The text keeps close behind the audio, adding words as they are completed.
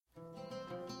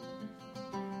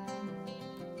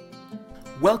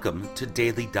Welcome to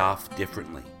Daily Daf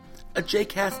Differently, a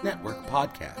JCast Network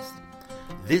podcast.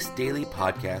 This daily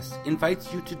podcast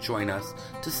invites you to join us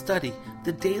to study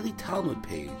the daily Talmud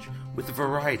page with a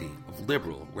variety of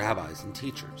liberal rabbis and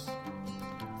teachers.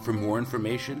 For more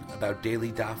information about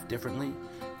Daily Daf Differently,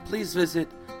 please visit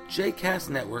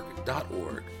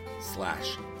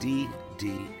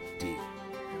jcastnetwork.org/DDD.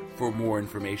 For more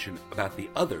information about the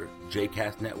other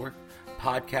JCast Network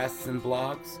podcasts and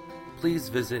blogs, please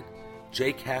visit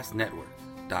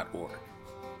jcastnetwork.org.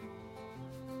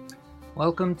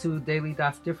 Welcome to Daily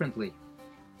Daf Differently.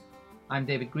 I'm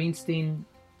David Greenstein.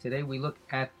 Today we look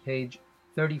at page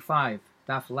 35,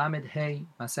 Daf Lamed Hey,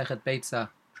 Masechet Beitza,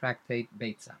 Tractate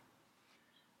Beitza.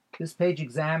 This page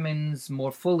examines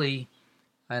more fully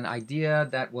an idea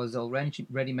that was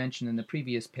already mentioned in the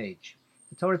previous page.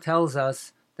 The Torah tells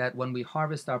us that when we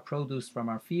harvest our produce from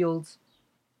our fields,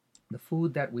 the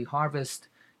food that we harvest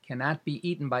cannot be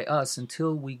eaten by us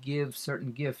until we give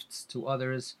certain gifts to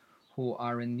others who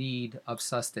are in need of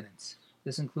sustenance.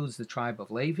 This includes the tribe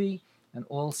of Levi and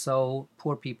also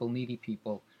poor people, needy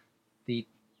people. The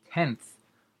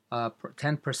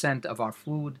 10% of our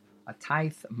food, a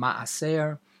tithe,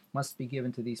 ma'aser, must be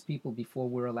given to these people before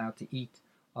we're allowed to eat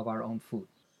of our own food.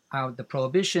 The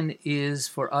prohibition is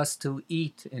for us to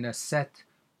eat in a set,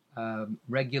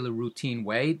 regular routine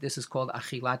way. This is called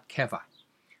achilat keva.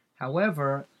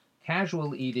 However,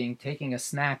 casual eating, taking a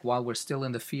snack while we're still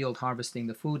in the field harvesting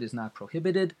the food, is not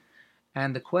prohibited.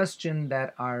 And the question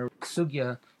that our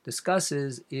sugya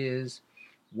discusses is,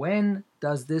 when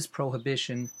does this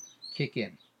prohibition kick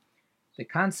in? The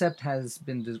concept has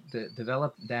been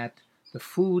developed that the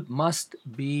food must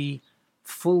be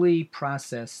fully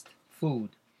processed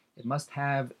food. It must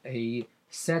have a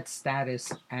set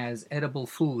status as edible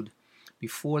food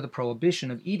before the prohibition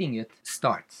of eating it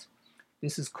starts.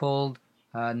 This is called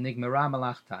nigmara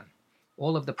malachtan.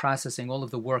 All of the processing, all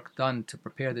of the work done to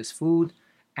prepare this food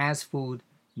as food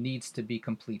needs to be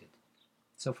completed.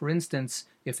 So for instance,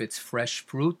 if it's fresh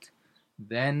fruit,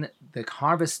 then the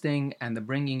harvesting and the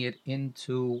bringing it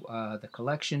into the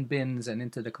collection bins and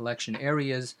into the collection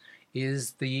areas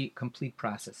is the complete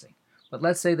processing. But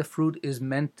let's say the fruit is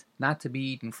meant not to be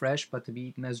eaten fresh, but to be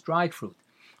eaten as dried fruit.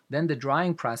 Then the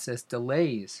drying process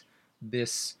delays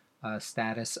this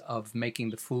status of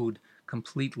making the food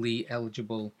completely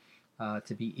eligible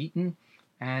to be eaten,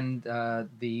 and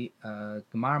the gemar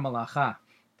malacha,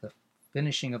 the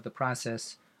finishing of the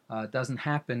process, doesn't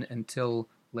happen until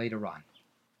later on.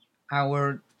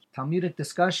 Our Talmudic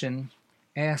discussion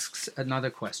asks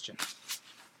another question.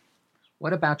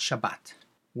 What about Shabbat?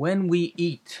 When we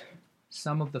eat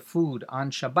some of the food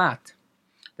on Shabbat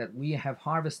that we have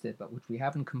harvested but which we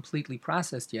haven't completely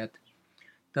processed yet,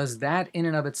 does that in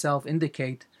and of itself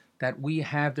indicate that we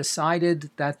have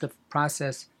decided that the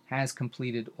process has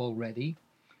completed already,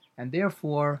 and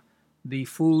therefore the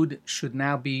food should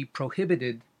now be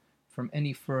prohibited from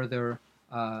any further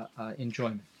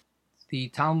enjoyment? The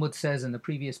Talmud says in the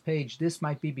previous page, this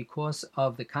might be because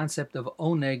of the concept of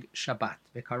oneg Shabbat,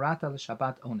 vekarata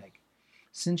l'Shabbat oneg.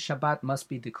 Since Shabbat must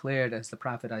be declared, as the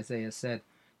prophet Isaiah said,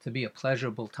 to be a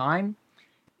pleasurable time,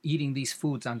 eating these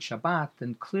foods on Shabbat,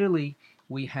 then clearly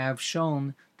we have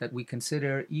shown that we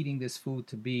consider eating this food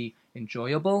to be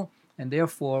enjoyable, and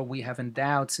therefore we have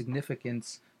endowed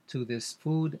significance to this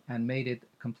food and made it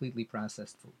completely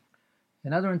processed food.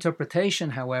 Another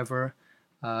interpretation, however,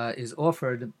 is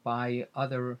offered by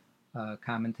other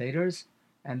commentators,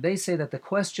 and they say that the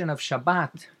question of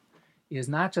Shabbat is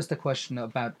not just a question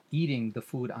about eating the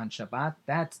food on Shabbat.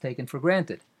 That's taken for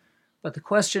granted. But the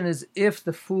question is, if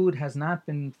the food has not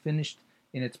been finished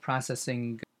in its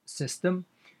processing system,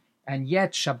 and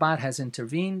yet Shabbat has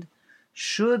intervened,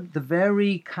 should the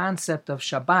very concept of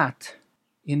Shabbat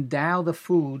endow the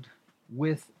food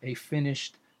with a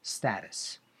finished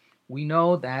status? We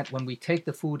know that when we take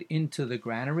the food into the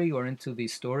granary or into the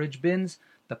storage bins,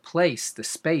 the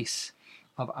space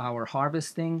of our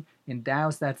harvesting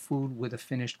endows that food with a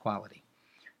finished quality.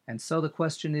 And so the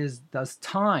question is, does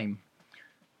time,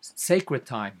 sacred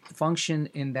time, function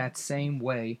in that same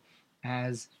way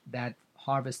as that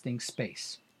harvesting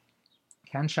space?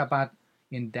 Can Shabbat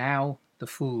endow the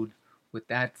food with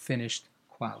that finished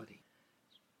quality?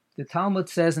 The Talmud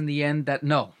says in the end that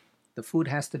no, the food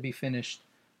has to be finished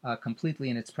completely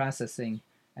in its processing,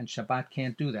 and Shabbat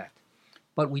can't do that.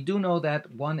 But we do know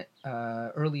that one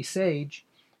early sage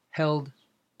held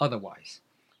otherwise.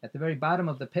 At the very bottom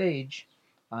of the page,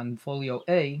 on folio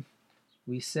A,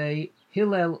 we say,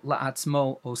 Hillel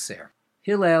la'atzmo oser.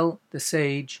 Hillel, the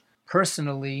sage,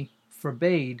 personally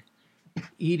forbade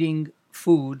eating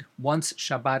food once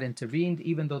Shabbat intervened,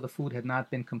 even though the food had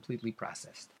not been completely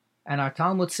processed. And our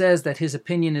Talmud says that his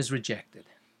opinion is rejected.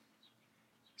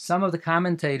 Some of the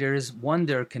commentators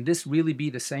wonder, can this really be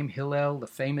the same Hillel, the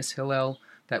famous Hillel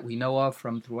that we know of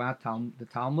from throughout the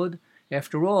Talmud?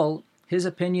 After all, his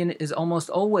opinion is almost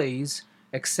always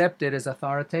accepted as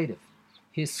authoritative.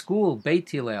 His school, Beit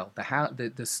Hillel, the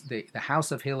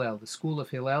house of Hillel, the school of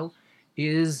Hillel,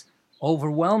 is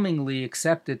overwhelmingly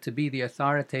accepted to be the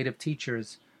authoritative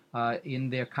teachers in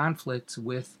their conflicts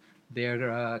with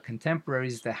their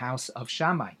contemporaries, the house of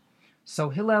Shammai. So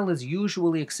Hillel is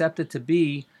usually accepted to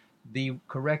be the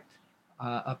correct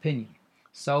opinion.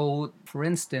 So, for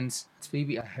instance,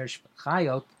 Tzvi Hirsch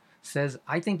Chayot says,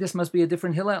 I think this must be a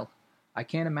different Hillel. I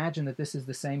can't imagine that this is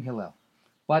the same Hillel.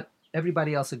 But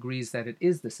everybody else agrees that it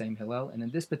is the same Hillel, and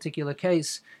in this particular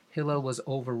case, Hillel was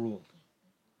overruled.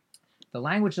 The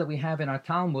language that we have in our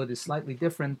Talmud is slightly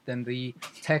different than the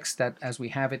text that, as we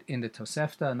have it in the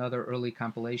Tosefta, another early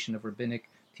compilation of rabbinic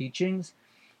teachings.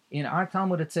 In our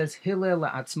Talmud it says, Hillel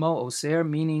la'atzmo oser,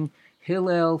 meaning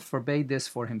Hillel forbade this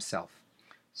for himself.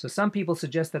 So some people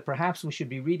suggest that perhaps we should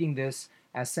be reading this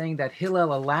as saying that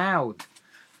Hillel allowed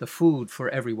the food for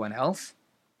everyone else,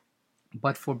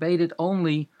 but forbade it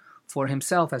only for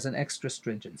himself as an extra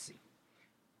stringency.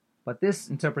 But this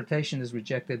interpretation is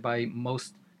rejected by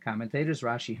most commentators.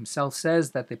 Rashi himself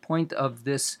says that the point of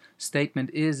this statement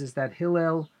is that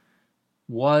Hillel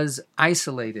was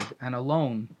isolated and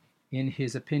alone in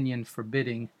his opinion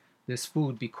forbidding this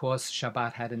food because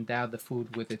Shabbat had endowed the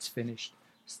food with its finished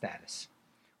status.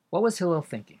 What was Hillel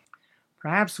thinking?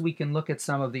 Perhaps we can look at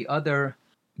some of the other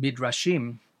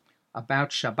midrashim about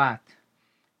Shabbat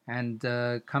and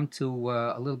come to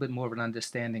a little bit more of an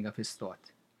understanding of his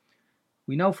thought.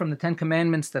 We know from the Ten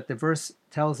Commandments that the verse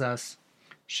tells us,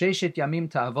 Sheshet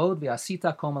yamim ta'avod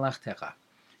ve'asita kol malachtecha.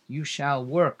 You shall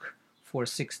work for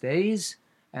 6 days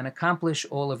and accomplish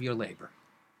all of your labor.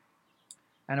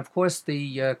 And of course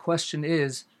the question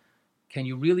is, can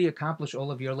you really accomplish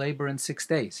all of your labor in 6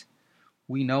 days?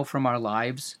 We know from our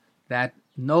lives that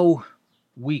no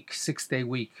week, 6-day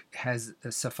week, has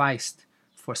sufficed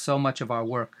for so much of our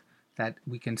work that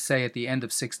we can say at the end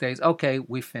of 6 days, okay,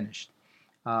 we've finished.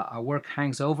 Our work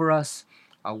hangs over us.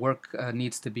 Our work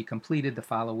needs to be completed the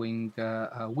following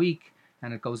week,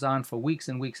 and it goes on for weeks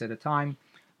and weeks at a time.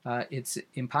 It's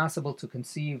impossible to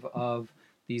conceive of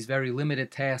these very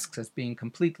limited tasks as being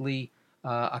completely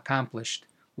accomplished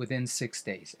within 6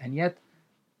 days. And yet,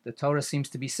 the Torah seems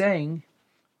to be saying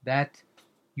that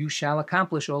you shall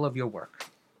accomplish all of your work.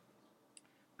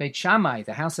 Beit Shammai,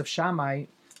 the house of Shammai,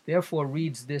 therefore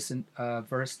reads this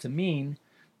verse to mean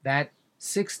that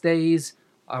 6 days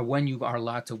are when you are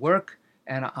allowed to work,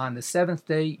 and on the 7th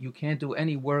day you can't do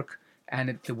any work,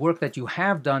 and the work that you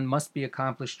have done must be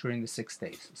accomplished during the 6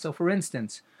 days. So for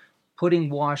instance,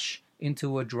 putting wash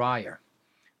into a dryer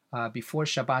before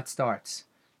Shabbat starts,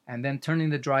 and then turning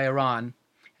the dryer on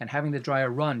and having the dryer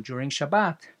run during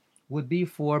Shabbat would be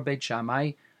for Beit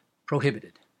Shammai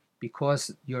prohibited,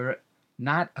 because you're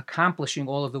not accomplishing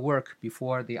all of the work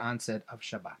before the onset of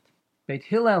Shabbat. Beit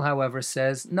Hillel, however,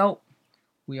 says, no,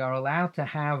 we are allowed to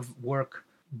have work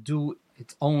do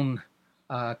its own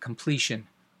completion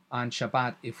on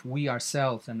Shabbat if we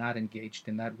ourselves are not engaged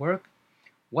in that work.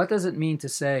 What does it mean to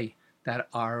say that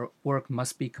our work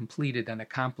must be completed and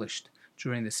accomplished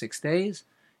during the 6 days?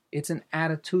 It's an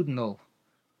attitudinal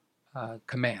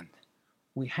command.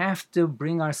 We have to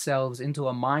bring ourselves into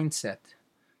a mindset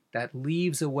that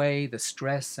leaves away the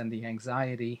stress and the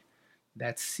anxiety,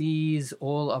 that sees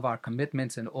all of our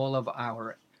commitments and all of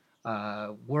our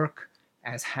work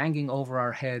as hanging over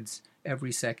our heads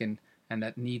every second, and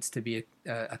that needs to be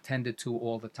attended to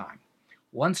all the time.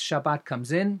 Once Shabbat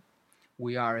comes in,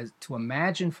 we are to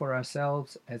imagine for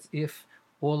ourselves as if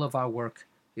all of our work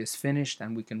is finished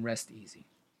and we can rest easy.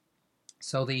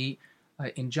 So the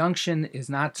injunction is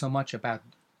not so much about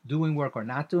doing work or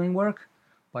not doing work,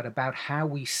 but about how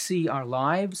we see our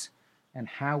lives and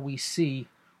how we see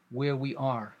where we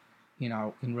are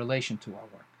in relation to our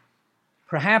work.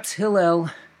 Perhaps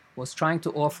Hillel was trying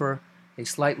to offer a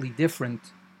slightly different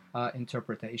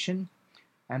interpretation,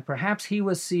 and perhaps he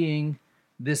was seeing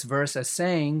this verse as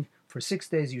saying, for 6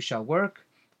 days you shall work,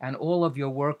 and all of your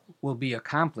work will be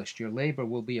accomplished, your labor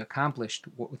will be accomplished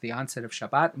with the onset of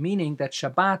Shabbat, meaning that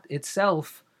Shabbat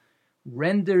itself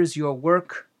renders your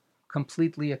work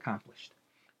completely accomplished.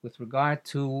 With regard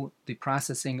to the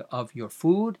processing of your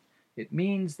food, it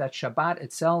means that Shabbat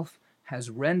itself has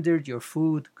rendered your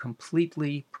food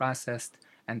completely processed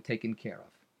and taken care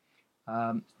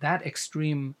of. That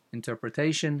extreme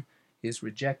interpretation is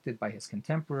rejected by his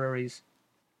contemporaries,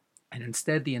 and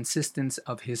instead the insistence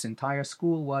of his entire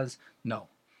school was, no,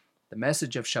 the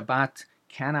message of Shabbat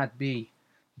cannot be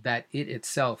that it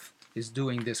itself is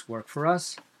doing this work for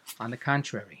us. On the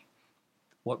contrary,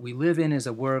 what we live in is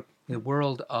a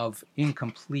world of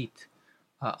incomplete,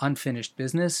 unfinished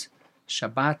business.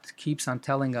 Shabbat keeps on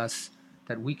telling us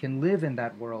that we can live in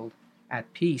that world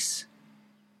at peace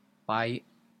by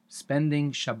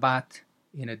spending Shabbat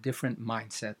in a different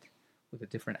mindset, with a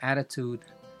different attitude,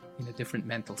 in a different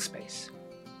mental space.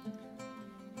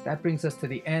 That brings us to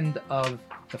the end of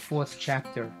the 4th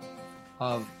chapter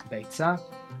of Beitzah,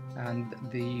 and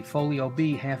the folio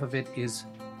B, half of it is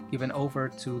given over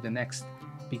to the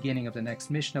beginning of the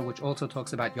next Mishnah, which also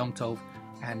talks about Yom Tov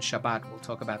and Shabbat. We'll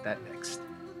talk about that next.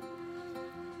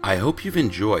 I hope you've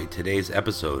enjoyed today's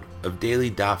episode of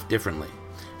Daily Daf Differently,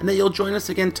 and that you'll join us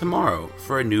again tomorrow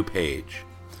for a new page.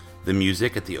 The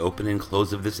music at the open and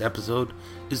close of this episode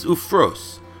is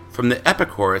Ufros from the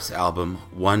Epicurus album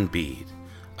One Bead,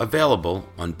 available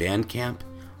on Bandcamp,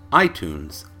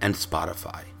 iTunes, and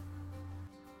Spotify.